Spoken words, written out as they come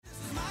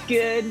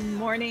Good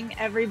morning,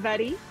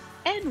 everybody,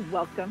 and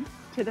welcome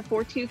to the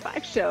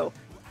 425 Show.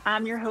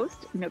 I'm your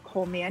host,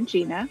 Nicole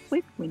Mangina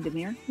with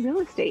Windermere Real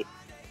Estate.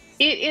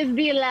 It is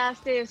the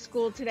last day of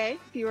school today.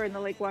 If you are in the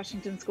Lake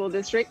Washington School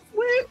District,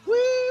 woo,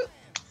 woo,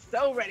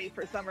 so ready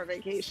for summer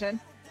vacation.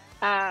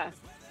 I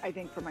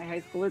think for my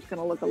high schooler, it's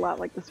going to look a lot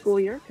like the school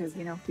year because,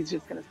 he's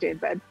just going to stay in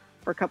bed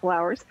for a couple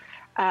hours.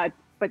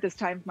 But this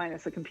time,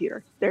 minus a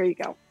computer. There you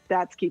go.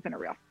 That's keeping it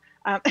real.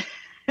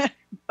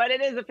 But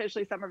it is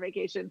officially summer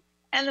vacation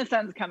and the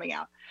sun's coming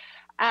out.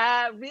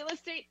 Real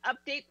estate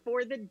update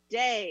for the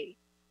day.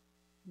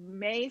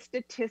 May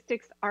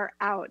statistics are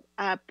out.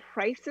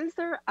 Prices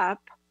are up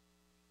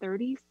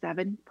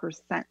 37%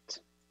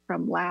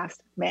 from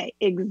last May.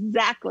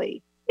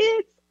 Exactly.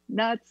 It's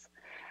nuts.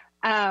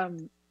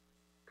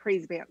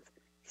 Crazy pants.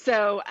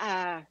 So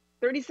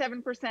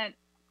 37%.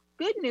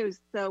 Good news,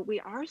 though, we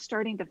are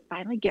starting to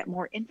finally get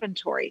more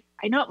inventory.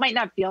 I know it might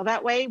not feel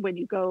that way when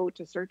you go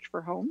to search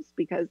for homes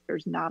because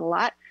there's not a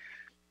lot.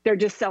 They're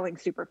just selling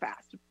super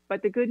fast.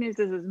 But the good news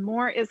is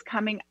more is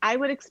coming. I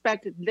would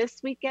expect this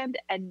weekend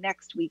and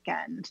next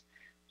weekend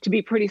to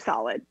be pretty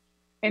solid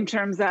in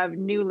terms of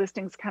new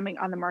listings coming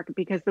on the market,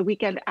 because the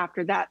weekend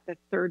after that, the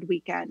third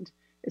weekend,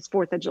 is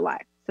 4th of July.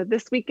 So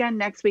this weekend,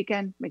 next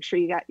weekend, make sure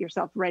you got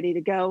yourself ready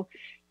to go.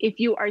 If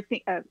you are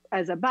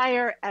as a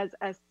buyer, as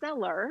a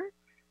seller,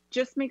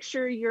 just make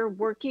sure you're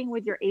working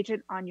with your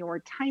agent on your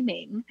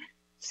timing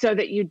so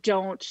that you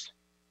don't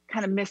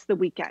kind of miss the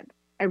weekend.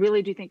 I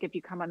really do think if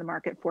you come on the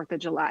market 4th of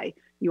July,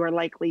 you are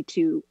likely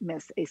to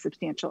miss a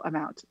substantial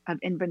amount of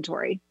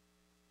inventory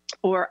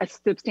or a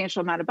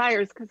substantial amount of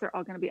buyers because they're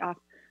all going to be off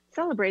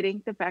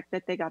celebrating the fact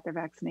that they got their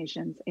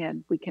vaccinations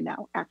and we can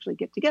now actually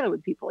get together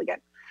with people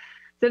again.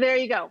 So there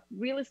you go.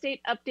 Real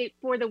estate update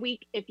for the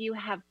week. If you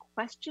have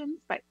questions,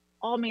 by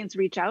all means,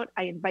 reach out.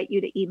 I invite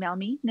you to email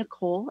me,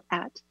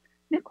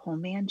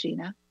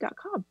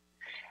 Nicole@NicoleMangina.com.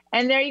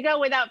 And there you go.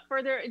 Without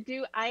further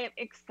ado, I am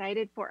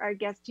excited for our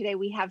guest today.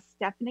 We have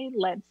Stephanie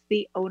Lentz,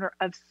 the owner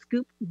of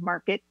Scoop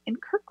Market in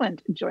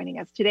Kirkland, joining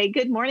us today.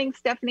 Good morning,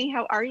 Stephanie.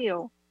 How are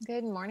you?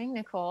 Good morning,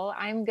 Nicole.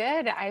 I'm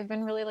good. I've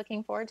been really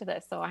looking forward to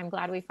this, so I'm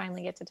glad we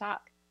finally get to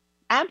talk.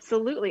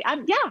 Absolutely.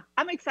 I'm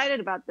excited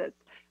about this.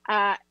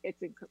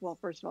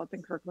 First of all, it's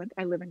in Kirkland.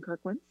 I live in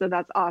Kirkland, so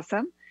that's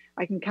awesome.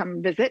 I can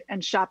come visit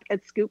and shop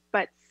at Scoop,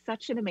 but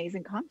such an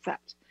amazing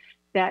concept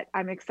that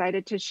I'm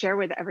excited to share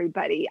with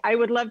everybody. I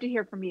would love to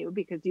hear from you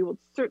because you will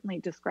certainly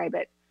describe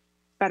it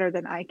better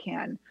than I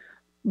can.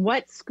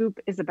 What Scoop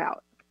is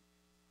about.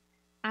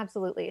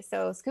 Absolutely.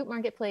 So Scoop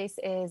Marketplace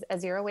is a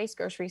zero waste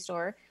grocery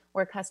store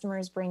where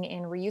customers bring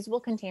in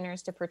reusable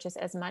containers to purchase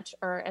as much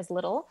or as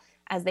little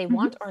as they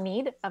want or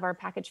need of our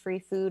package-free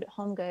food,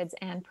 home goods,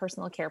 and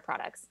personal care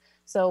products.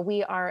 So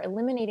we are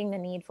eliminating the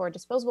need for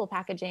disposable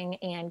packaging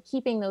and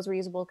keeping those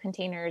reusable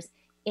containers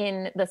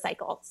in the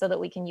cycle so that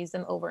we can use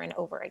them over and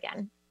over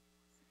again.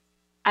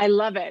 I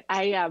love it.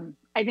 I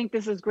think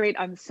this is great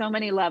on so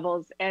many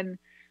levels and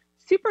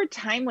super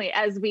timely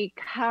as we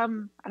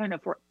come. I don't know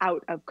if we're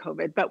out of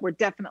COVID, but we're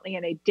definitely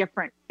in a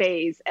different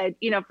phase. And,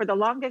 for the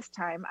longest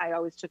time, I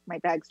always took my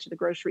bags to the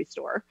grocery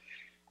store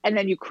and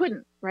then you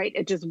couldn't, right?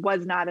 It just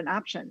was not an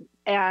option.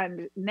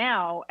 And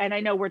now, and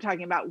I know we're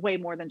talking about way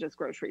more than just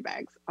grocery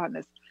bags on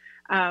this,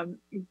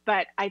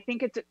 but I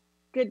think it's a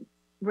good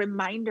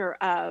reminder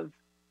of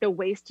the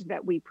waste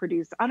that we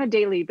produce on a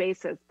daily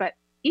basis, but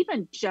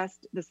even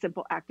just the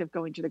simple act of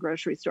going to the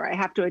grocery store. I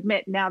have to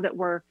admit, now that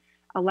we're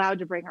allowed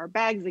to bring our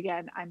bags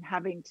again, I'm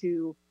having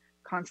to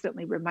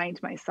constantly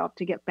remind myself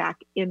to get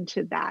back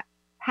into that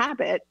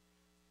habit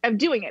of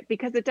doing it,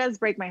 because it does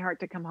break my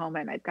heart to come home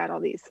and I've got all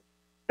these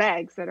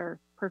bags that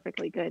are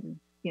perfectly good and,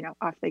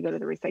 off they go to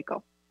the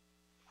recycle.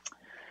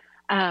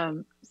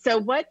 So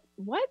what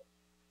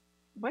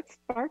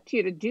sparked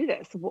you to do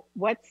this?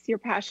 What's your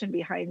passion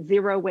behind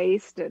zero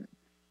waste and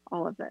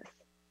all of this?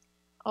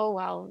 Oh,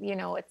 well,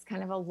 it's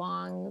kind of a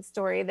long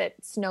story that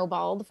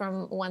snowballed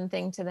from one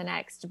thing to the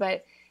next,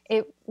 but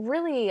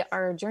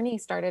our journey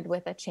started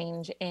with a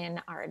change in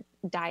our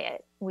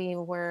diet. We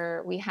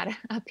had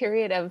a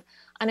period of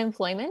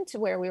unemployment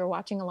where we were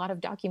watching a lot of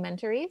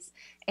documentaries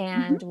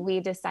and we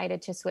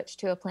decided to switch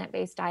to a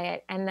plant-based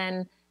diet. And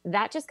then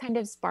that just kind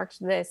of sparked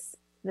this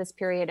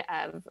period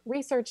of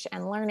research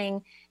and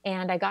learning.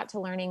 And I got to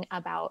learning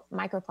about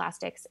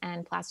microplastics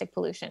and plastic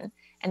pollution.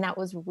 And that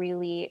was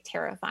really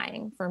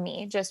terrifying for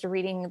me. Just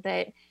reading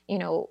that,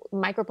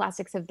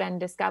 microplastics have been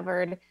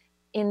discovered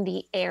in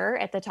the air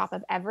at the top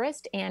of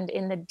Everest and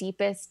in the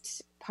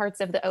deepest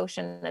parts of the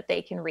ocean that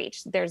they can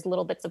reach. There's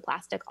little bits of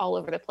plastic all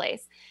over the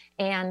place.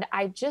 And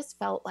I just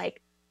felt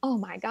like, oh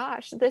my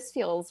gosh, this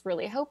feels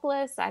really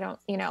hopeless. I don't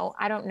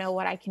know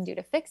what I can do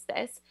to fix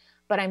this,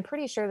 but I'm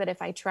pretty sure that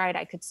if I tried,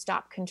 I could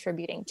stop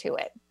contributing to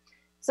it.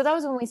 So that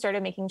was when we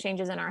started making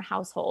changes in our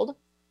household,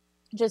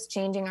 just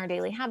changing our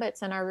daily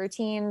habits and our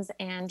routines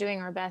and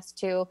doing our best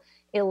to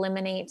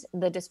eliminate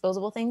the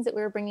disposable things that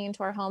we were bringing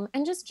into our home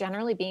and just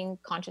generally being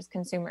conscious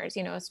consumers,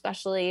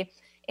 especially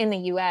in the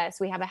US,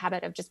 we have a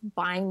habit of just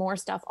buying more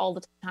stuff all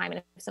the time.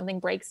 And if something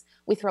breaks,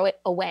 we throw it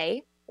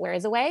away Where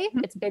is away?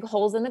 It's big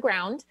holes in the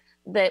ground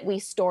that we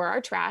store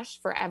our trash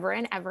forever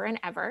and ever and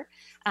ever.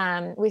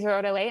 We throw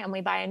it away and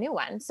we buy a new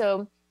one.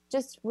 So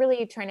just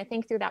really trying to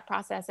think through that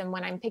process. And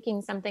when I'm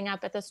picking something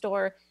up at the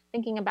store,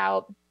 thinking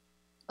about,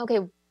 okay,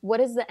 what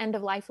does the end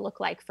of life look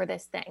like for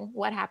this thing?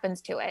 What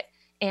happens to it?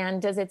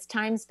 And does its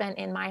time spent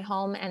in my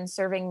home and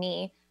serving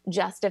me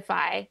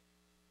justify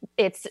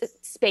its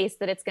space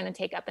that it's going to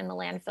take up in the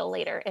landfill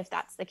later, if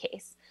that's the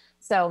case?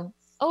 So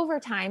over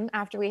time,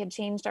 after we had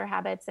changed our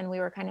habits and we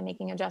were kind of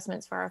making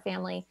adjustments for our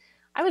family,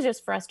 I was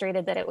just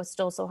frustrated that it was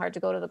still so hard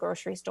to go to the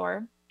grocery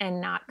store and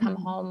not come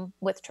home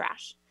with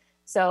trash.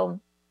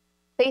 So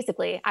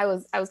basically I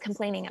was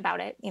complaining about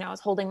it. I was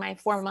holding my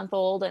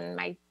 4-month-old and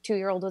my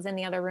 2-year-old was in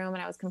the other room,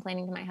 and I was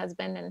complaining to my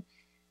husband,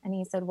 and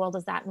he said, well,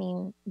 does that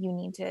mean you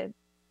need to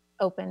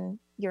open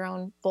your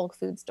own bulk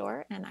food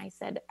store? And I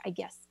said, I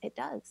guess it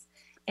does.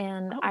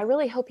 And I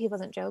really hope he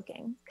wasn't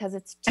joking, because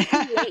it's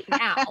too late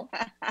now.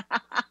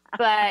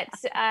 But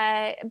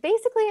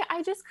basically,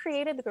 I just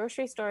created the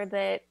grocery store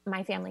that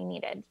my family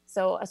needed.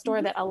 So a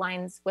store that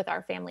aligns with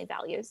our family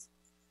values.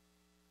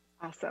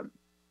 Awesome.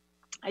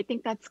 I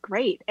think that's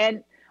great.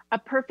 And a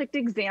perfect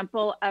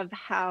example of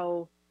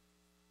how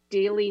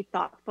daily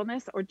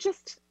thoughtfulness, or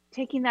just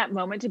taking that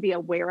moment to be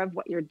aware of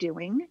what you're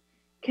doing,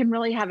 can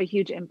really have a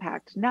huge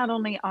impact, not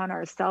only on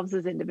ourselves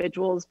as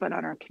individuals, but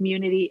on our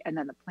community and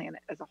then the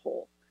planet as a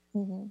whole.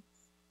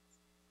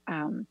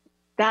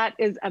 That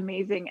is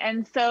amazing.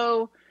 And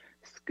so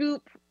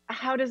Scoop,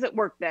 how does it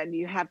work then?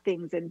 You have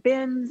things in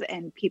bins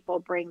and people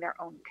bring their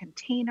own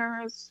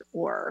containers,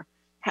 or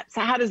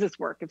so how does this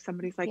work? If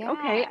somebody's like,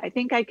 okay, I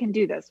think I can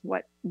do this,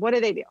 what do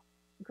they do?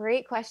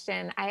 Great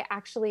question. I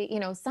actually,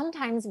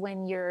 sometimes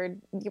when you're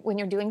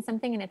doing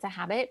something and it's a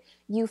habit,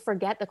 you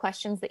forget the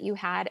questions that you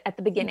had at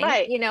the beginning,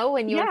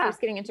 when you were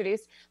first getting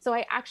introduced. So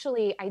I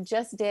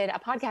just did a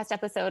podcast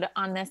episode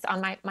on this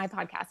on my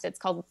podcast. It's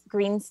called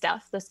Green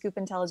Stuff, the Scoop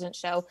Intelligence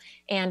Show.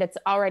 And it's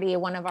already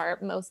one of our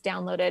most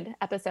downloaded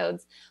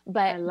episodes.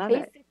 But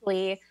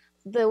basically,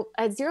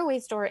 a zero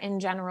waste store in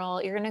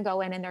general, you're going to go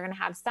in and they're going to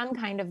have some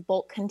kind of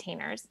bulk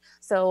containers.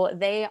 So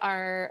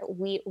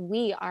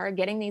we are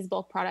getting these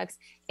bulk products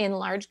in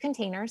large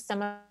containers.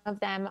 Some of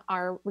them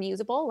are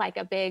reusable, like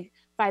a big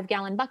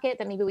 5-gallon bucket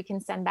that maybe we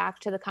can send back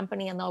to the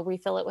company and they'll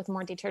refill it with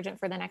more detergent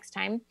for the next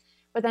time.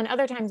 But then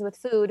other times with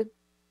food,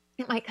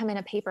 it might come in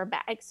a paper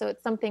bag. So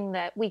it's something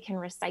that we can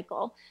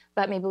recycle,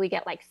 but maybe we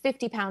get like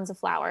 50 pounds of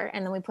flour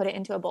and then we put it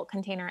into a bulk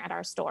container at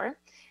our store.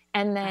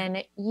 And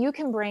then you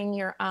can bring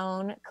your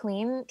own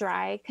clean,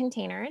 dry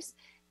containers.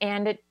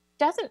 And it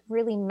doesn't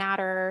really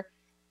matter,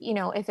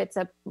 if it's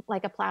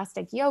like a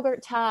plastic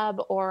yogurt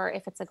tub or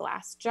if it's a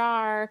glass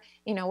jar.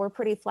 We're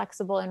pretty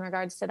flexible in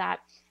regards to that.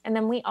 And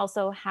then we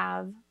also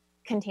have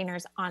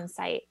containers on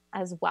site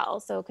as well.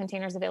 So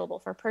containers available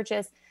for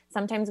purchase.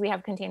 Sometimes we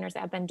have containers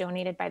that have been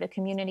donated by the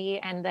community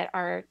and that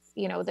are,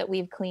 that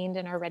we've cleaned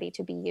and are ready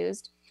to be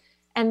used.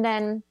 And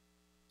then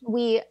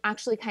we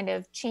actually kind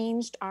of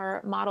changed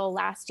our model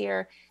last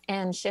year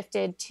and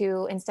shifted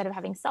to, instead of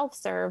having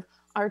self-serve,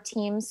 our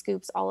team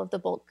scoops all of the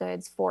bulk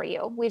goods for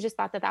you. We just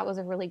thought that was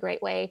a really great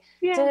way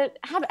to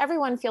have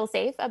everyone feel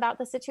safe about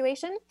the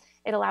situation.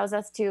 It allows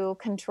us to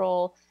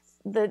control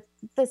the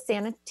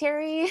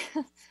sanitary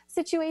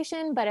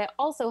situation, but it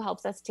also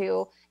helps us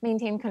to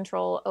maintain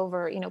control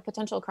over,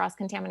 potential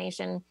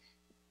cross-contamination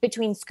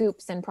between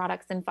scoops and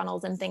products and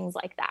funnels and things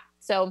like that.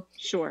 So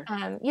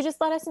you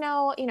just let us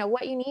know,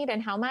 what you need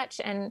and how much.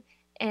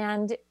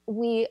 And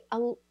we,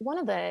 one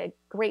of the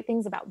great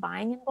things about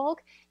buying in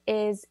bulk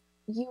is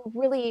you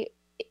really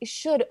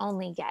should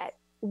only get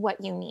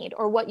what you need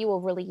or what you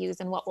will really use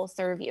and what will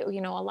serve you.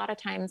 A lot of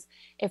times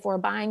if we're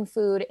buying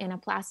food in a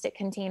plastic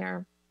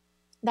container,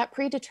 that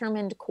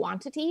predetermined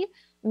quantity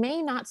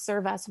may not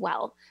serve us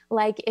well.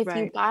 Like if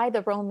you buy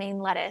the romaine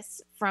lettuce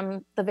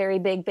from the very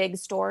big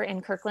store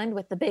in Kirkland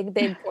with the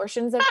big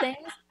portions of things.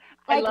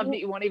 I love that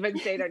you won't even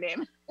say their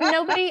name.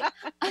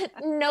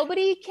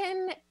 Nobody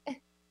can,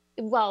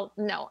 well,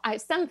 no,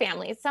 some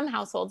families, some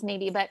households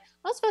maybe, but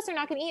most of us are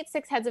not going to eat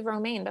 6 heads of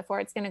romaine before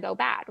it's going to go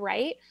bad,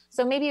 right?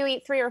 So maybe you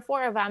eat 3 or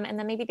 4 of them and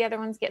then maybe the other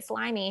ones get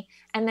slimy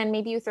and then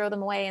maybe you throw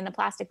them away in the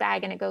plastic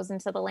bag and it goes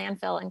into the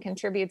landfill and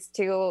contributes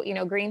to,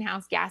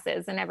 greenhouse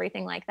gases and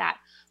everything like that.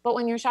 But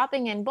when you're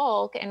shopping in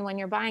bulk and when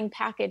you're buying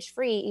package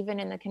free, even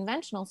in the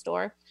conventional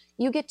store,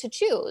 you get to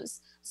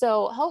choose.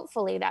 So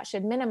hopefully that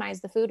should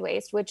minimize the food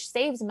waste, which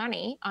saves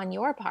money on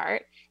your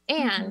part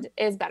and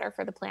is better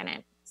for the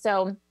planet.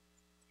 So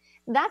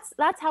that's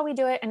how we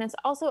do it. And it's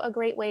also a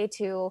great way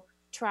to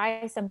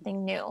try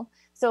something new.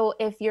 So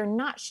if you're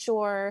not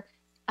sure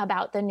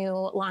about the new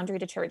laundry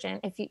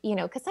detergent, if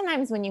because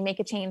sometimes when you make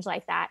a change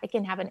like that, it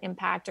can have an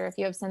impact, or if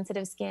you have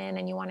sensitive skin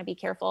and you want to be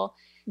careful,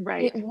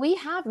 right? We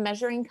have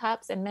measuring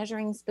cups and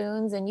measuring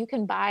spoons, and you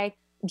can buy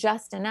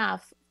just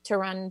enough to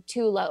run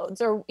 2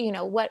 loads or,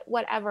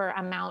 whatever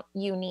amount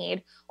you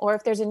need. Or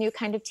if there's a new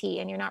kind of tea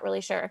and you're not really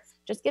sure,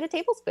 just get a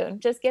tablespoon,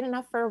 just get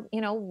enough for,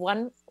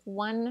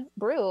 one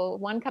brew,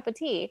 1 cup of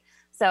tea.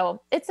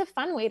 So it's a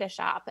fun way to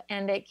shop,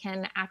 and it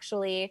can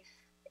actually,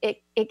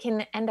 it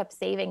can end up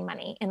saving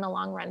money in the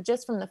long run,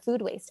 just from the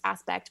food waste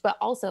aspect, but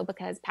also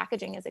because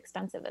packaging is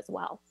expensive as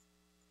well.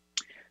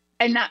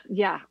 And that,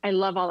 yeah, I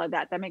love all of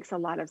that. That makes a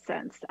lot of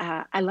sense.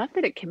 I love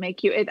that it can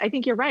make you, I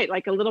think you're right,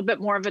 like a little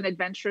bit more of an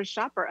adventurous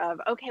shopper of,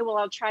 okay, well,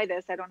 I'll try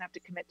this. I don't have to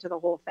commit to the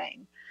whole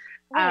thing.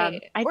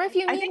 Right. Or if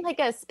you I need think, like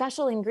a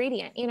special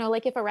ingredient,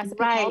 like if a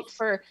recipe calls right.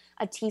 for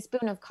a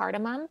teaspoon of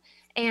cardamom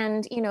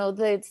and,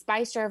 the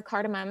spice jar of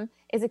cardamom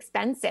is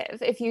expensive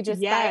if you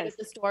just buy it Yes. at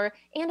the store,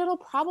 and it'll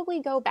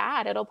probably go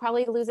bad. It'll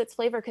probably lose its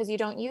flavor because you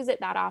don't use it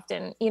that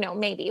often,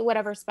 maybe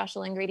whatever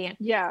special ingredient.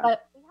 Yeah.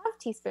 But we have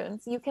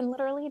teaspoons. You can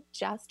literally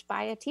just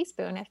buy a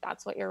teaspoon if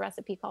that's what your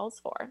recipe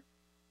calls for.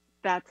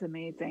 That's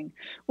amazing.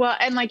 Well,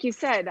 and like you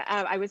said,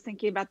 I was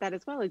thinking about that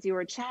as well as you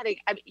were chatting.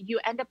 I mean, you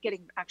end up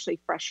getting actually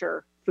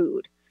fresher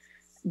food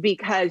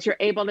because you're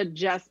able to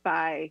just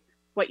buy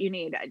what you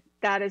need.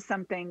 That is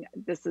something,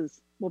 this is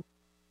will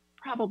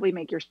probably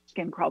make your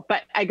skin crawl,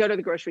 but I go to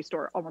the grocery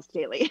store almost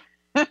daily.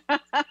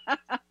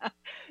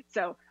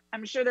 So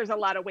I'm sure there's a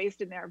lot of waste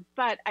in there,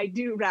 but I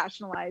do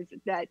rationalize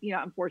that,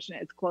 I'm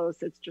fortunate it's close,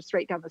 it's just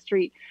right down the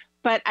street,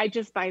 but I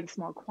just buy in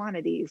small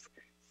quantities.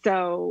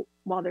 So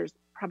while there's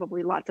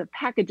probably lots of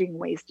packaging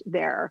waste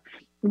there,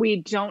 we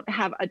don't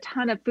have a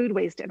ton of food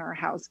waste in our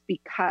house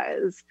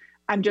because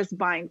I'm just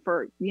buying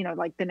for,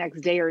 like the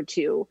next day or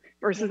two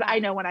versus Yeah. I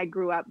know when I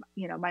grew up,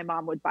 my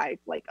mom would buy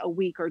like a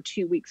week or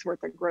 2 weeks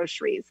worth of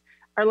groceries.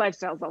 Our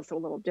lifestyle is also a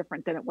little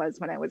different than it was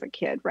when I was a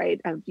kid, right?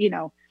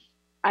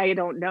 I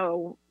don't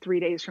know 3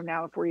 days from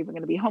now if we're even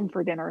going to be home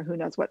for dinner. Who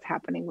knows what's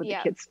happening with the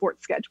Yeah. kids'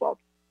 sports schedule.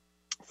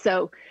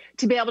 So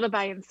to be able to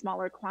buy in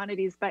smaller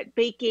quantities, but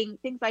baking,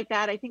 things like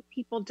that, I think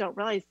people don't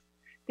realize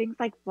things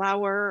like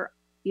flour,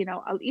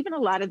 even a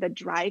lot of the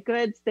dry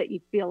goods that you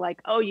feel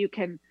like, oh, you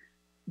can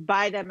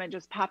buy them and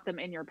just pop them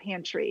in your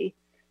pantry.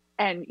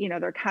 And,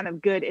 they're kind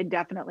of good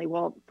indefinitely.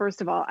 Well,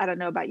 first of all, I don't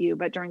know about you,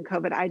 but during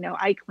COVID, I know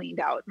I cleaned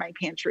out my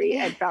pantry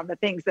Yeah. and found the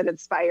things that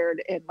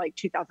expired in like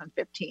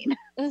 2015.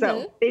 Mm-hmm.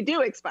 So they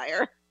do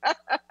expire.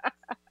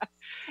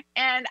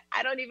 And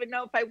I don't even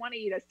know if I want to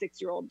eat a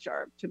 6-year-old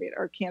jar of tomato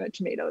or can of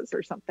tomatoes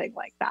or something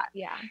like that.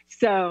 Yeah.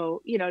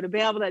 So, to be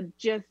able to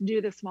just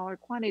do the smaller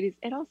quantities,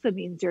 it also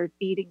means you're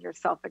feeding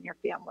yourself and your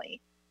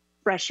family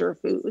fresher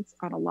foods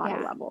on a lot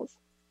of Yeah. levels.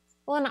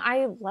 Well, and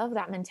I love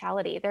that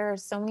mentality. There are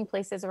so many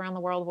places around the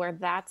world where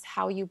that's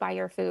how you buy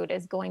your food,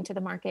 is going to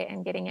the market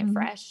and getting it Mhm.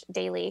 fresh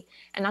daily.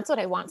 And that's what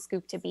I want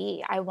Scoop to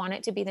be. I want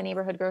it to be the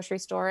neighborhood grocery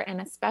store. And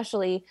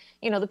especially,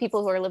 the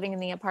people who are living in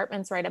the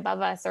apartments right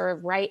above us or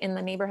right in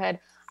the neighborhood,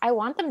 I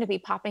want them to be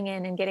popping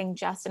in and getting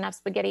just enough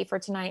spaghetti for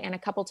tonight and a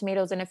couple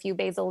tomatoes and a few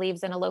basil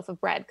leaves and a loaf of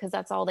bread, because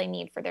that's all they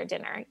need for their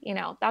dinner.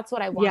 That's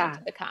what I want it Yeah,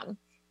 to become.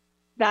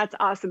 that's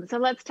awesome. So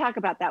let's talk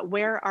about that.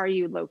 Where are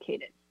you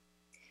located?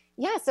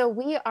 Yeah, so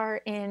we are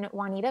in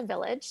Juanita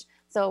Village.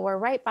 So we're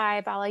right by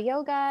Bala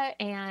Yoga,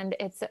 and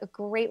it's a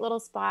great little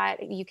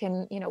spot. You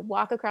can,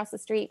 walk across the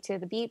street to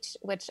the beach,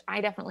 which I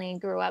definitely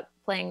grew up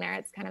playing there.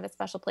 It's kind of a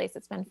special place.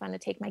 It's been fun to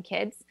take my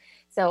kids.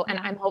 So, and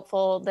Yeah. I'm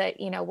hopeful that,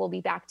 we'll be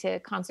back to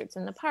concerts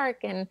in the park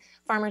and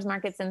farmers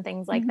markets and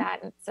things like Mhm.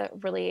 that. And it's a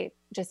really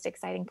just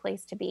exciting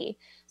place to be.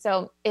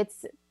 So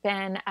it's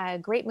been a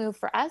great move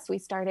for us. We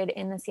started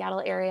in the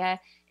Seattle area,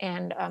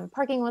 and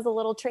parking was a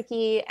little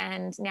tricky.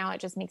 And now it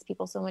just makes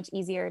people so much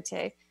easier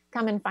to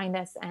come and find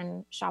us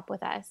and shop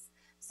with us.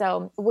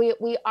 So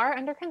we are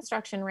under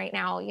construction right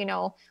now.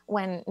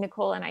 When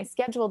Nicole and I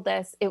scheduled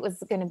this, it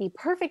was going to be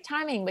perfect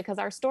timing because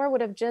our store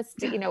would have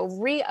just,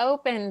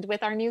 reopened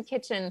with our new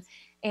kitchen,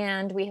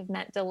 and we have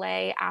met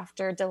delay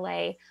after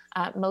delay,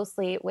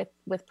 mostly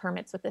with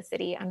permits with the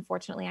city.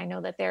 Unfortunately, I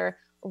know that they're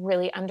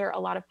really under a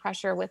lot of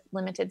pressure with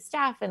limited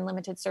staff and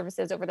limited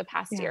services over the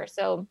past Yeah. year.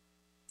 So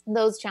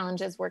those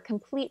challenges were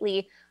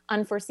completely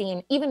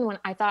unforeseen, even when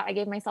I thought I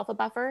gave myself a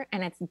buffer,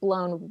 and it's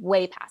blown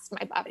way past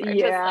my buffer,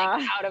 just like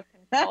Yeah. out of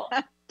control.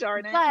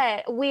 Darn it.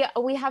 But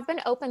we have been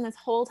open this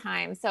whole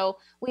time. So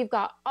we've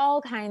got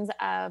all kinds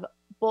of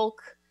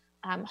bulk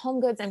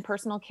home goods and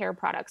personal care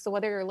products. So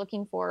whether you're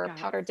looking for Got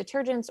it. powdered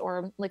detergents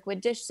or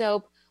liquid dish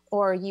soap,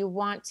 or you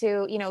want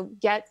to,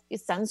 get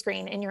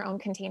sunscreen in your own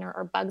container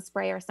or bug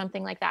spray or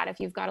something like that, if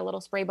you've got a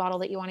little spray bottle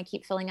that you want to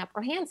keep filling up,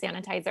 or hand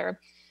sanitizer,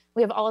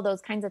 we have all of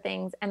those kinds of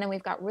things. And then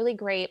we've got really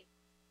great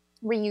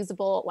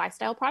reusable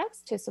lifestyle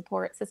products to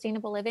support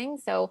sustainable living.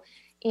 So,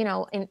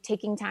 in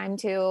taking time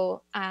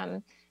to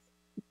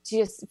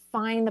just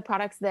find the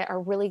products that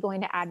are really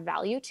going to add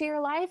value to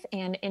your life,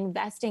 and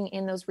investing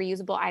in those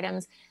reusable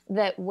items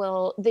that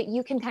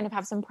you can kind of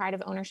have some pride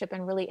of ownership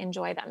and really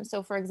enjoy them.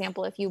 So for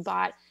example, if you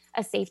bought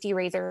a safety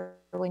razor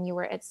when you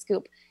were at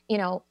Scoop,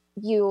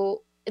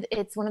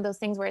 it's one of those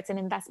things where it's an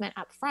investment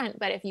up front,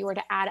 but if you were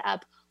to add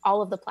up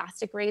all of the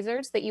plastic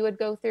razors that you would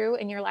go through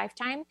in your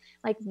lifetime,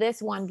 like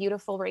this one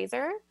beautiful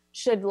razor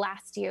should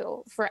last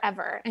you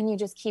forever, and you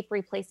just keep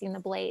replacing the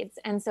blades.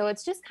 And so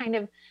it's just kind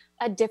of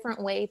a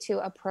different way to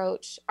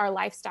approach our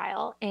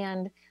lifestyle.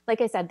 And like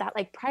I said, that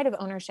like pride of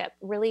ownership,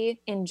 really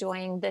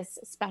enjoying this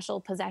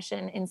special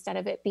possession instead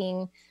of it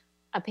being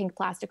a pink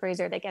plastic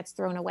razor that gets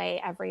thrown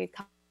away every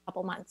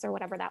couple months or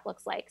whatever that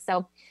looks like.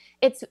 So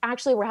it's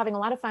actually, we're having a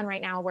lot of fun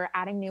right now. We're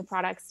adding new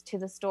products to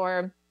the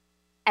store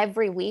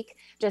every week,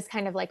 just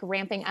kind of like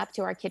ramping up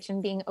to our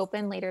kitchen being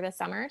open later this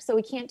summer. So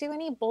we can't do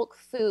any bulk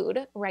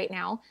food right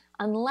now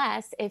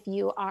unless if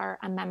you are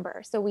a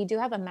member. So we do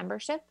have a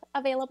membership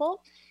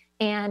available.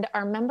 And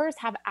our members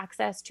have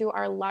access to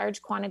our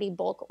large quantity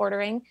bulk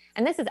ordering.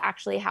 And this is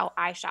actually how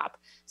I shop.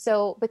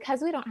 So,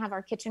 because we don't have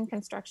our kitchen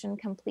construction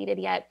completed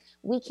yet,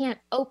 we can't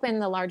open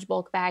the large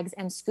bulk bags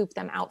and scoop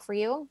them out for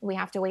you. We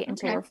have to wait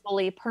until we're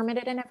fully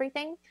permitted and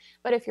everything.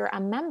 But if you're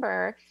a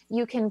member,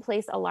 you can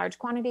place a large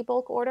quantity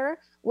bulk order,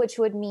 which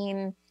would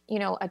mean, you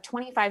know, a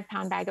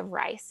 25-pound bag of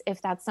rice,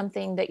 if that's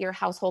something that your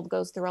household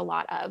goes through a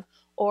lot of,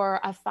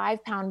 or a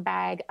 5-pound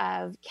bag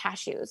of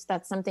cashews.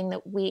 That's something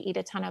that we eat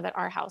a ton of at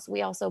our house.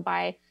 We also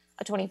buy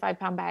a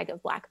 25-pound bag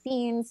of black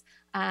beans.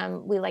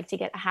 We like to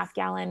get a half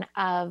gallon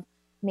of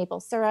maple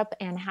syrup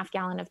and a half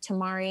gallon of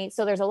tamari.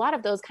 So there's a lot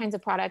of those kinds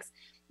of products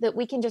that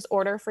we can just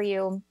order for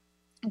you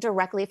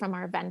directly from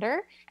our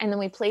vendor. And then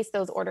we place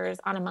those orders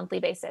on a monthly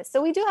basis.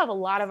 So we do have a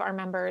lot of our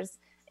members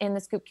in the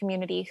Scoop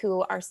community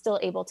who are still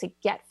able to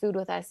get food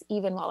with us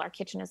even while our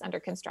kitchen is under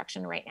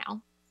construction right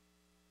now.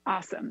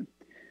 Awesome.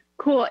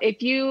 Cool.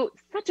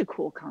 Such a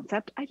cool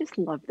concept. I just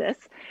love this.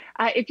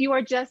 If you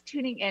are just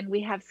tuning in,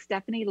 we have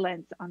Stephanie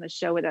Lentz on the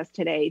show with us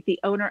today,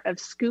 the owner of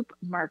Scoop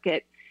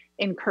Market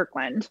in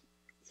Kirkland.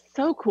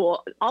 So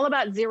cool. All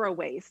about zero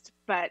waste,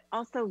 but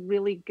also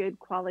really good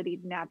quality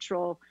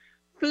natural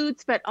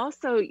foods. But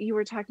also you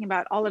were talking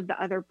about all of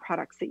the other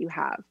products that you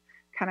have,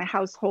 kind of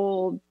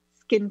household,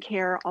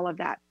 skincare, all of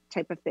that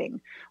type of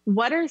thing.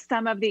 What are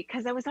some of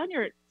because I was on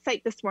your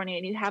site this morning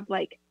and you have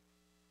like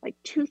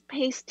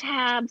toothpaste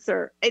tabs,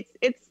 or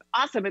it's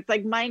awesome. It's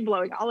like mind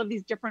blowing, all of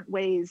these different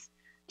ways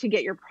to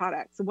get your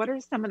products. What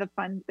are some of the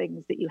fun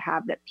things that you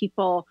have that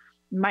people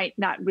might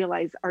not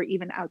realize are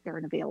even out there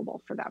and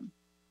available for them?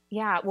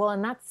 Yeah, well,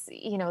 and that's,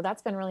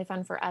 that's been really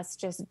fun for us,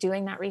 just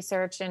doing that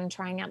research and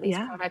trying out these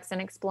products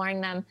and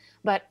exploring them.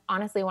 But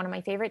honestly, one of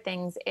my favorite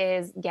things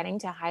is getting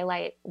to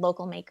highlight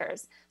local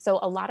makers. So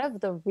a lot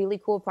of the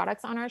really cool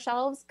products on our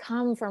shelves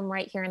come from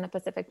right here in the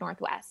Pacific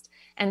Northwest.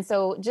 And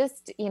so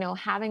just,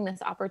 having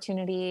this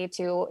opportunity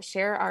to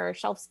share our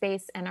shelf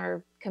space and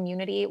our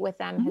community with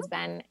them has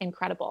been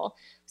incredible.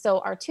 So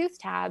our tooth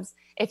tabs,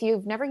 if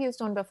you've never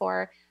used one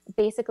before,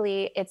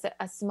 basically it's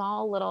a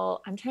small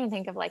little, I'm trying to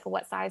think of like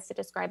what size to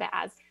describe it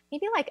as,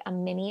 maybe like a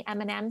mini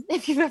M&M.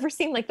 If you've ever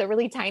seen like the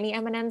really tiny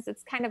M&Ms,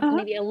 it's kind of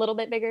maybe a little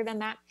bit bigger than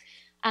that.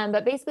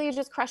 But basically you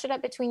just crush it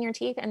up between your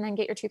teeth and then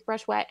get your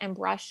toothbrush wet and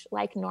brush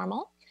like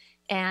normal.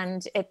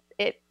 And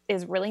it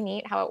is really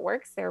neat how it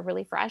works. They're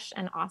really fresh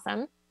and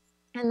awesome.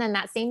 And then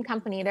that same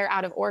company, they're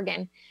out of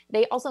Oregon.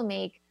 They also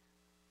make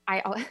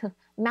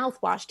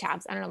mouthwash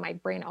tabs. I don't know, my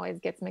brain always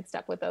gets mixed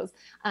up with those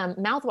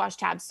mouthwash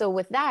tabs. So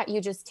with that,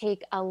 you just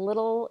take a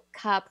little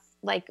cup,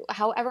 like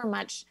however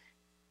much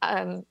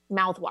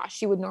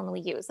mouthwash you would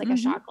normally use, like a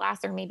shot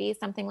glass or maybe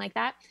something like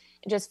that.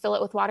 Just fill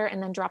it with water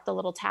and then drop the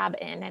little tab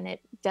in, and it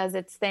does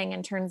its thing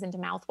and turns into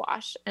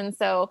mouthwash. And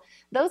so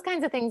those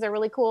kinds of things are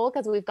really cool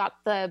because we've got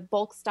the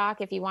bulk stock.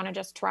 If you want to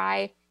just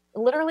try,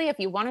 literally, if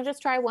you want to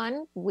just try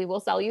one, we will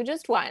sell you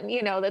just one.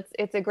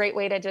 It's a great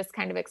way to just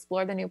kind of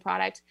explore the new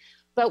product.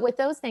 But with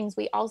those things,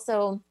 we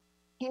also,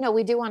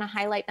 we do want to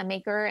highlight the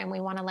maker, and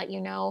we want to let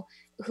you know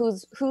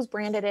whose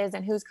brand it is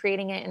and who's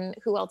creating it and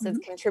who else is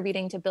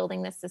contributing to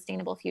building this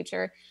sustainable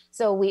future.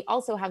 So we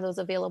also have those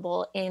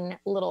available in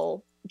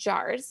little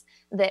jars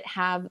that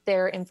have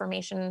their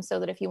information, so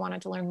that if you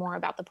wanted to learn more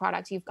about the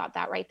product, you've got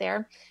that right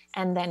there.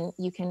 And then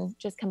you can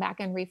just come back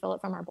and refill it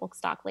from our bulk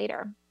stock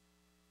later.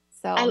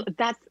 So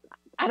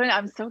I don't know.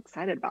 I'm so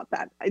excited about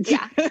that. I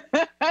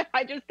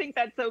just think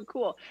that's so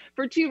cool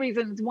for two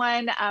reasons.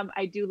 One,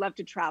 I do love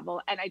to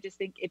travel. And I just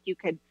think if you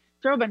could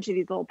throw a bunch of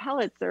these little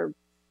pellets or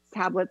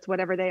tablets,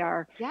 whatever they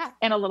are,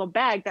 in a little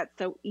bag, that's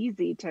so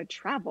easy to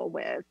travel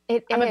with.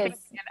 It's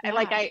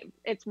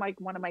like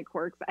one of my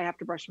quirks. I have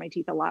to brush my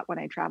teeth a lot when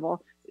I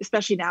travel,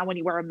 especially now when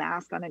you wear a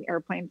mask on an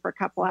airplane for a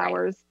couple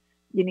hours,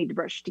 you need to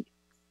brush teeth.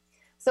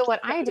 So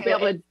what I do to be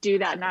able to do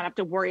that and not have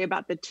to worry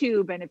about the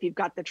tube, and if you've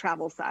got the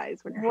travel size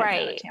when you're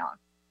heading out of town.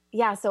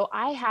 Yeah. So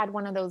I had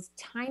one of those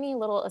tiny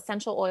little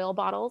essential oil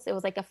bottles. It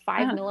was like a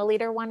 5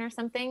 milliliter one or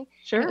something.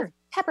 Sure. It was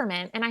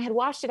peppermint, and I had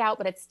washed it out,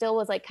 but it still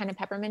was like kind of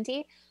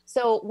pepperminty.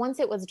 So once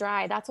it was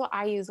dry, that's what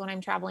I use when I'm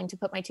traveling to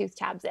put my tooth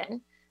tabs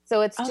in.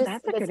 So it's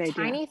just this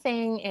tiny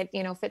thing. It,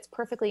 fits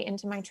perfectly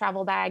into my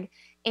travel bag.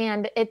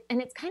 And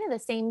it's kind of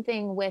the same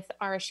thing with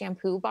our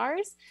shampoo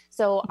bars.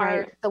 So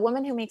the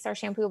woman who makes our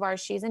shampoo bars,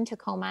 she's in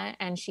Tacoma,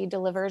 and she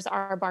delivers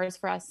our bars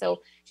for us.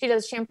 So she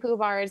does shampoo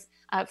bars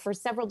for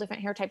several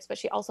different hair types, but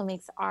she also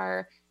makes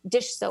our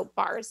dish soap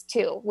bars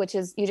too, which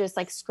is you just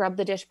like scrub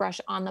the dish brush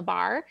on the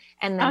bar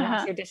and then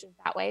wash your dishes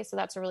that way. So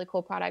that's a really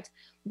cool product.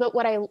 But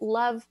what I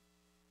love,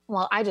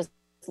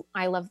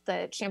 I love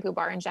the shampoo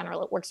bar in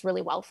general. It works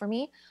really well for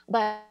me.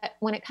 But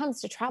when it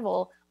comes to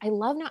travel, I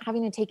love not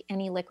having to take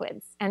any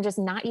liquids and just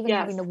not even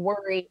having to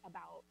worry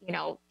about you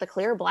know, the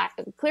clear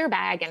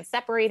bag and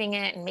separating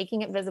it and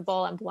making it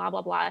visible and blah,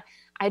 blah, blah.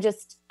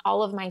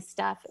 All of my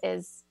stuff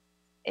is,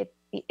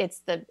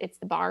 it's the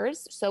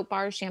bars, soap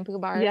bars, shampoo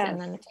bars, Yes.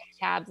 and then the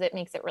tabs. It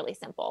makes it really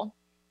simple.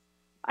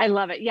 I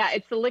love it. Yeah,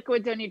 it's the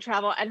liquid Don't Need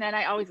Travel. And then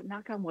I always,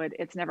 knock on wood,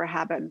 it's never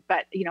happened.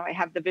 But, you know, I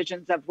have the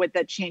visions of with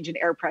the change in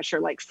air pressure,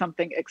 like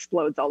something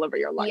explodes all over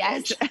your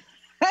luggage.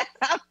 Yes.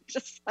 I'm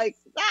just like,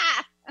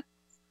 ah.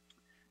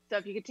 So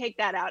if you could take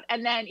that out.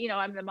 And then, you know,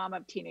 I'm the mom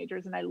of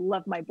teenagers and I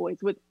love my boys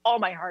with all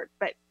my heart.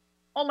 But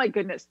oh my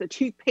goodness, the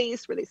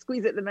toothpaste where they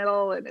squeeze it in the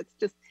middle and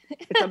it's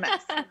a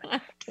mess.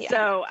 Yeah.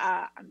 So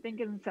I'm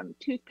thinking some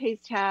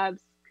toothpaste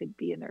tabs could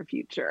be in their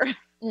future.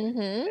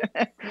 Mm-hmm.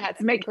 Yeah, it's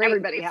to make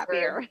everybody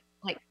happier.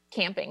 Like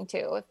camping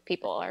too, if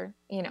people are,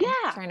 you know,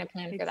 trying to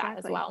plan for that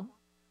as well.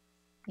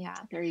 Yeah.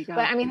 There you go.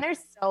 But I mean, there's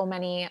so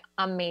many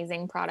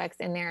amazing products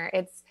in there.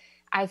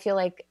 I feel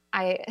like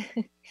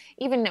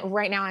even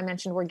right now, I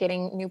mentioned we're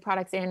getting new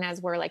products in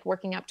as we're like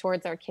working up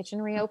towards our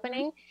kitchen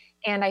reopening.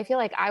 And I feel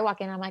like I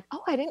walk in, I'm like,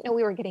 oh, I didn't know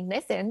we were getting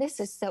this in. This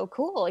is so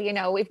cool. You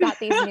know, we've got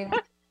these new,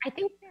 I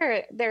think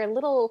they're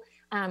little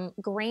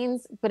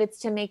grains, but it's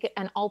to make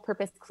an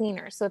all-purpose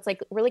cleaner. So it's like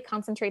really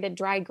concentrated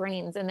dry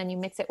grains. And then you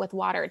mix it with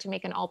water to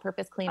make an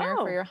all-purpose cleaner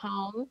for your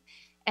home.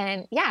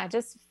 And yeah,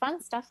 just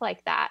fun stuff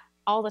like that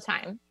all the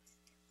time.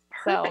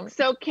 Perfect.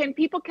 So can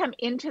people come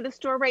into the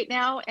store right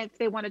now if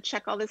they want to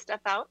check all this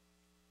stuff out?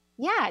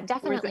 Yeah,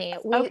 definitely.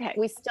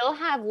 We still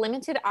have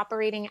limited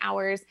operating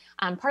hours,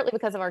 partly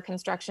because of our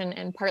construction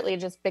and partly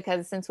just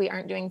because since we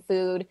aren't doing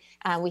food,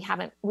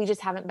 we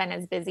just haven't been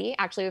as busy.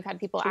 Actually, we've had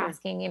people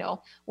asking, you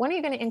know, when are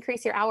you going to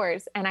increase your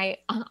hours? And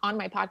on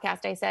my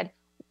podcast, I said,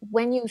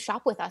 when you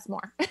shop with us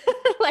more,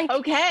 like,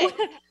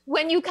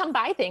 when you come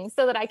buy things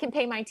so that I can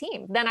pay my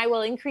team, then I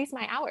will increase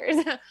my hours.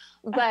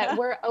 But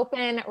we're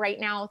open right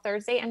now,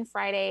 Thursday and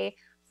Friday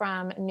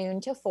from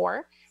noon to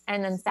 4,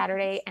 and then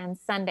Saturday and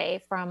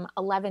Sunday from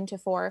 11 to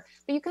 4.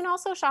 But you can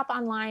also shop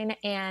online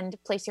and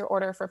place your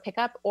order for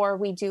pickup, or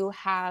we do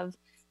have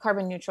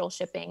carbon neutral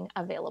shipping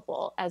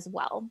available as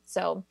well.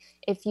 So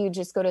if you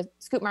just go to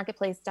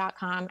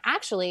scoopmarketplace.com,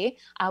 actually,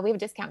 we have a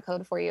discount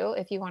code for you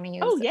if you want to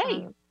use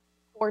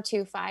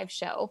 425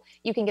 show.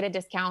 You can get a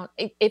discount.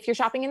 If you're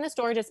shopping in the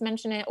store, just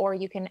mention it, or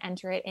you can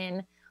enter it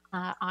in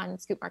on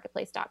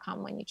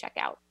scoopmarketplace.com when you check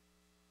out.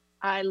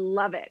 I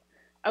love it.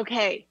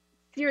 Okay.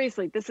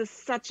 Seriously, this is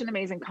such an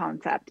amazing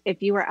concept.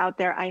 If you are out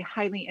there, I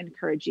highly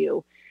encourage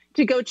you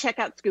to go check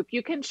out Scoop.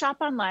 You can shop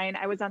online.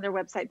 I was on their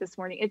website this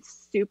morning.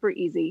 It's super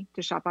easy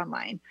to shop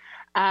online.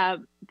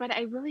 But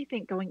I really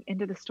think going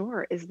into the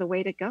store is the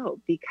way to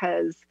go,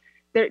 because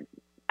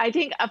I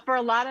think for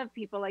a lot of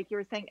people, like you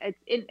were saying,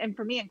 and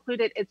for me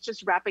included, it's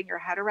just wrapping your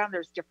head around.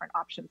 There's different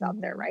options out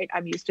there, right?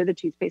 I'm used to the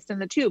toothpaste in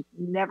the tube.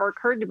 Never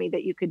occurred to me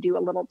that you could do a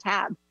little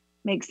tab.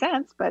 Makes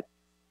sense, but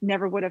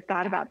never would have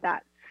thought about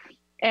that.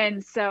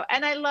 And so,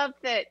 and I love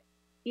that,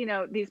 you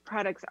know, these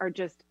products are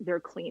just, they're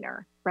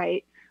cleaner,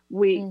 right?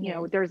 You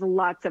know, there's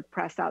lots of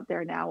press out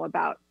there now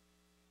about,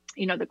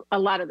 you know, a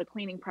lot of the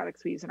cleaning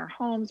products we use in our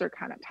homes are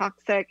kind of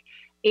toxic.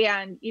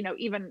 And, you know,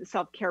 even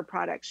self-care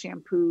products,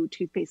 shampoo,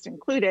 toothpaste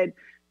included,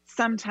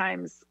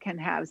 sometimes can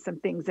have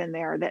some things in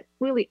there that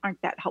really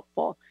aren't that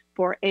helpful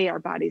for A, our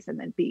bodies, and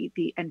then B,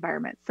 the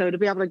environment. So to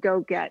be able to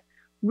go get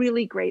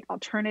really great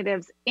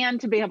alternatives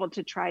and to be able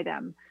to try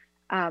them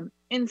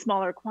in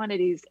smaller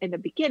quantities in the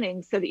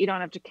beginning, so that you don't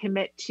have to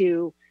commit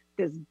to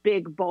this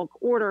big bulk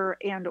order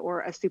and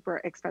or a super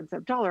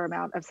expensive dollar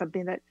amount of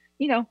something that,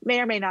 you know, may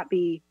or may not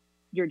be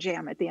your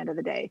jam at the end of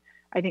the day,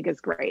 I think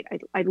is great.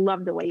 I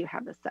love the way you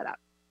have this set up.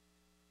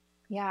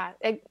 Yeah,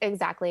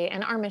 exactly.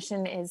 And our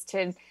mission is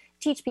to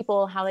teach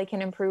people how they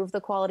can improve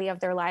the quality of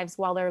their lives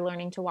while they're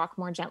learning to walk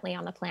more gently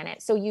on the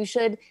planet. So you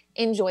should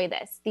enjoy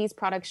this. These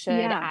products should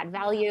add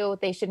value.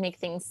 They should make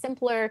things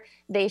simpler.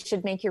 They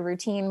should make your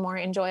routine more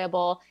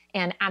enjoyable.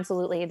 And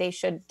absolutely, they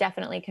should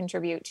definitely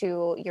contribute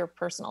to your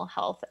personal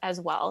health as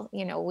well.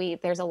 You know,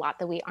 there's a lot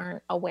that we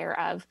aren't aware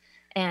of,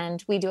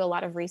 and we do a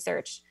lot of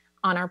research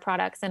on our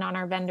products and on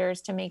our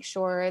vendors to make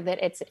sure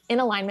that it's in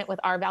alignment with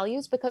our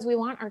values, because we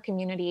want our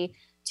community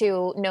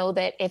to know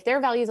that if their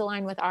values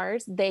align with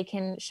ours, they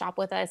can shop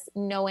with us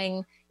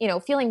knowing, you know,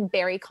 feeling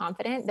very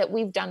confident that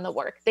we've done the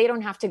work. They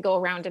don't have to go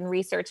around and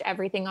research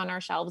everything on our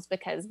shelves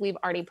because we've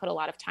already put a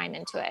lot of time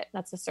into it.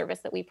 That's the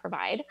service that we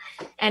provide.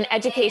 And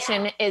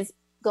education is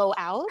go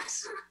out.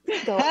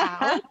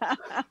 Beware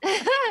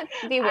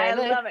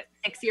the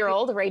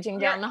 6-year-old raging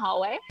down the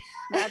hallway.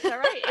 That's all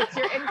right. It's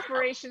your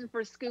inspiration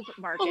for Scoop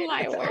Market. Oh,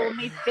 it's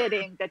only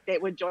fitting that they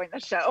would join the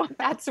show.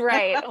 That's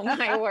right. Oh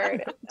my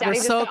word. We're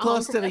so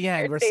close to the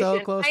end. We're so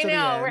close to the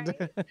end.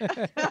 Right?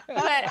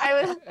 But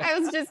I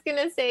was just going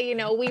to say, you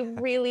know, we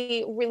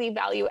really, really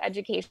value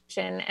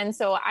education. And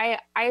so I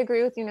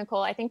agree with you,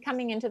 Nicole. I think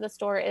coming into the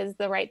store is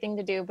the right thing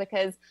to do,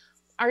 because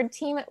our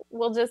team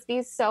will just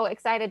be so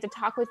excited to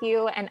talk with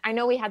you. And I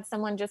know we had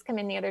someone just come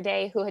in the other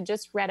day who had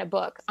just read a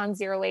book on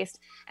zero waste,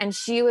 and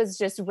she was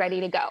just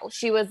ready to go.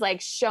 She was like,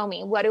 show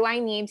me, what do I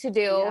need to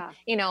do?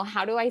 Yeah.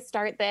 How do I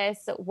start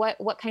this?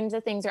 What kinds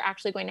of things are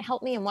actually going to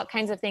help me, and what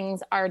kinds of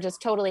things are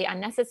just totally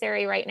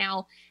unnecessary right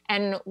now?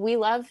 And we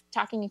love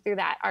talking you through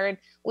that.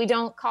 We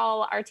don't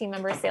call our team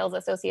members sales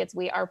associates.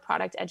 We are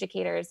product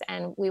educators,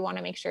 and we want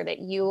to make sure that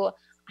you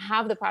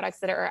have the products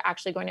that are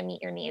actually going to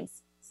meet your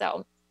needs.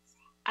 So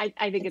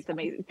I think it's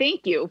amazing.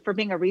 Thank you for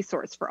being a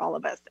resource for all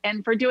of us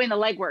and for doing the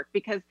legwork,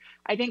 because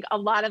I think a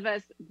lot of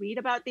us read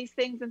about these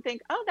things and think,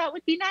 oh, that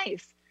would be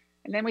nice.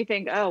 And then we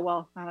think, oh,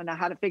 well, I don't know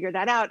how to figure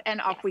that out. And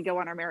off we go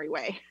on our merry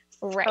way.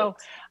 Right. So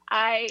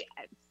I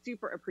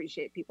super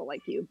appreciate people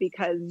like you,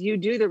 because you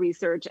do the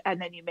research and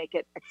then you make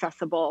it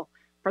accessible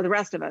for the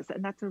rest of us.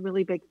 And that's a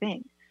really big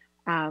thing.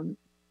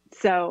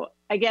 So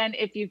again,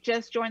 if you've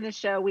just joined the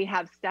show, we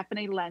have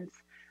Stephanie Lentz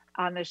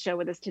on the show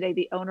with us today,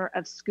 the owner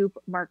of Scoop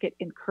Market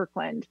in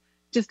Kirkland.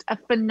 Just a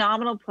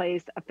phenomenal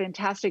place, a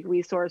fantastic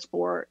resource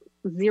for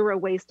zero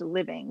waste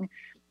living,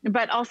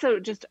 but also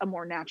just a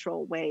more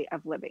natural way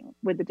of living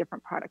with the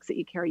different products that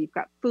you carry. You've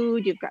got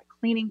food, you've got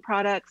cleaning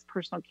products,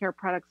 personal care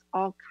products,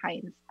 all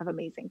kinds of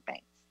amazing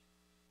things.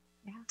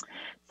 Yeah.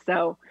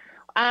 So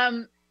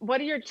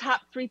what are your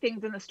top 3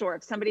 things in the store?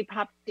 If somebody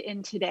popped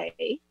in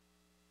today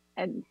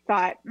and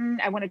thought,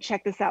 I want to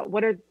check this out,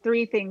 what are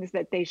 3 things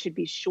that they should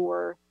be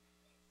sure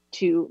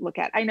to look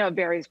at? I know it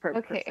varies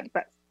per person,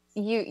 but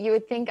you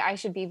would think I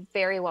should be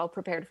very well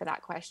prepared for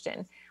that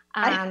question.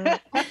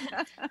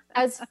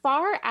 As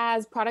far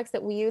as products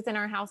that we use in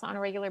our house on a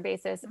regular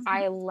basis,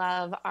 I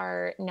love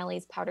our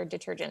Nellie's powdered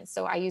detergent.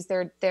 So I use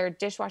their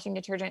dishwashing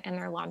detergent and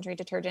their laundry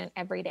detergent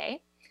every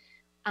day.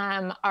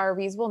 Our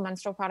reusable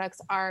menstrual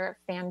products are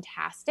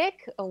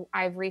fantastic.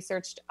 I've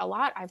researched a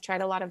lot. I've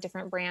tried a lot of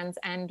different brands,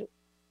 and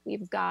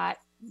we've got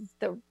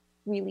the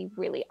really,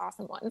 really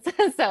awesome ones.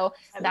 So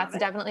that's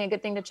definitely a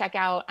good thing to check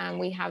out.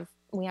 We have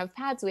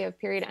pads, we have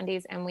period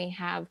undies, and we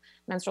have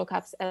menstrual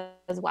cups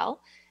as well.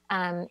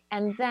 And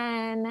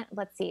then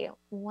let's see,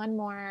 one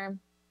more.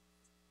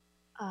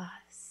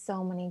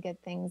 So many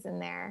good things in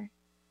there.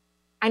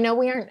 I know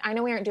we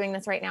aren't doing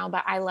this right now,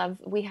 but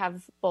we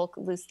have bulk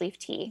loose leaf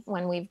tea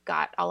when we've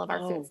got all of our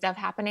food stuff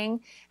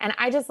happening. And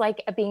I just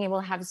like being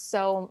able to have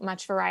so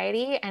much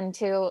variety and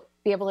to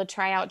be able to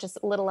try out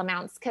just little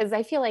amounts. Cause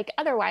I feel like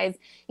otherwise,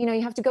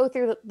 you have to go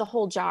through the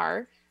whole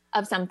jar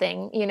of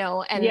something,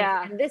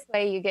 and this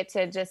way you get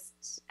to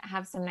just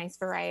have some nice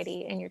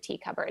variety in your tea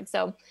cupboard.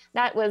 So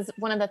that was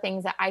one of the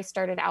things that I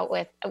started out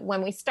with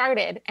when we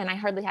started, and I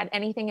hardly had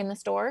anything in the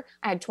store.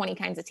 I had 20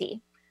 kinds of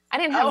tea. I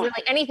didn't have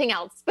really anything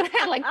else, but I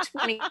had like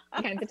 20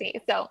 kinds of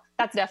tea. So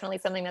that's definitely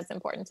something that's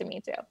important to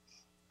me too.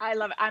 I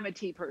love it. I'm a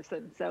tea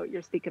person, so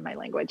you're speaking my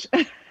language.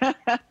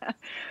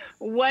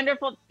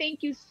 Wonderful.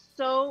 Thank you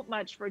so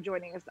much for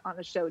joining us on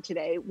the show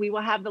today. We will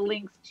have the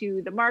links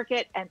to the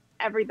market and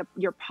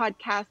your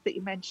podcast that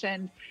you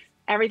mentioned,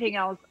 everything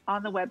else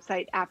on the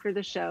website after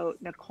the show,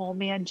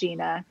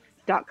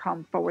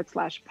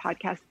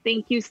 NicoleMangina.com/podcast.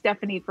 Thank you,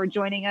 Stephanie, for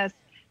joining us.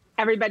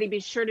 Everybody be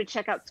sure to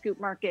check out Scoop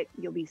Market.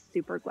 You'll be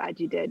super glad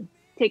you did.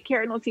 Take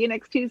care, and we'll see you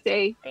next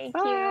Tuesday. Thank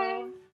Bye. you.